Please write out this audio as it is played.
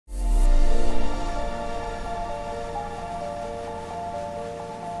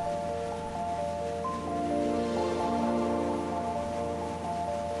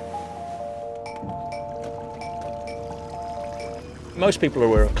Most people are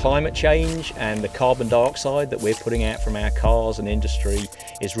aware of climate change, and the carbon dioxide that we're putting out from our cars and industry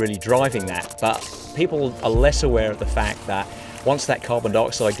is really driving that. But people are less aware of the fact that once that carbon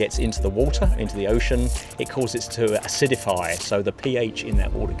dioxide gets into the water, into the ocean, it causes it to acidify, so the pH in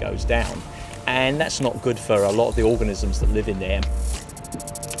that water goes down. And that's not good for a lot of the organisms that live in there.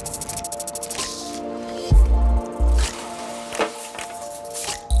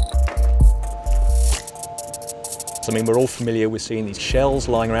 I mean, we're all familiar with seeing these shells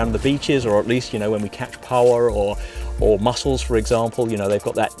lying around the beaches, or at least, you know, when we catch power or mussels, for example, you know, they've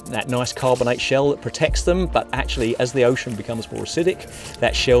got that nice carbonate shell that protects them, but actually as the ocean becomes more acidic,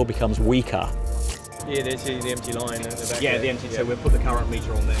 that shell becomes weaker. Yeah, there's the empty line at the back. Yeah, the empty, so we'll put the current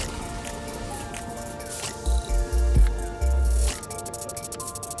meter on there.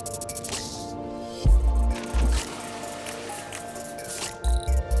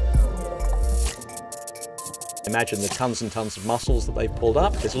 Imagine the tons and tons of mussels that they've pulled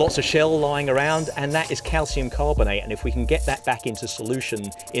up. There's lots of shell lying around, and that is calcium carbonate, and if we can get that back into solution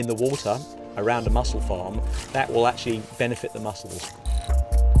in the water around a mussel farm, that will actually benefit the mussels.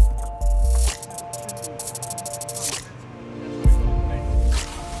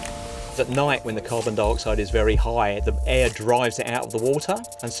 At night, when the carbon dioxide is very high, the air drives it out of the water,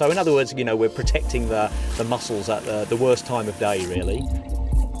 and so in other words, you know, we're protecting the mussels at the worst time of day, really.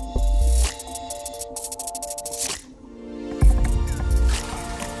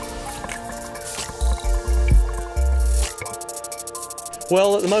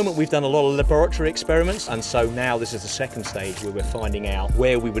 Well, at the moment we've done a lot of laboratory experiments, and so now this is the second stage where we're finding out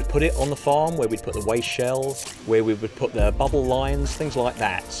where we would put it on the farm, where we'd put the waste shells, where we would put the bubble lines, things like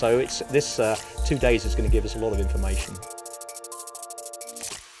that. So this 2 days is going to give us a lot of information.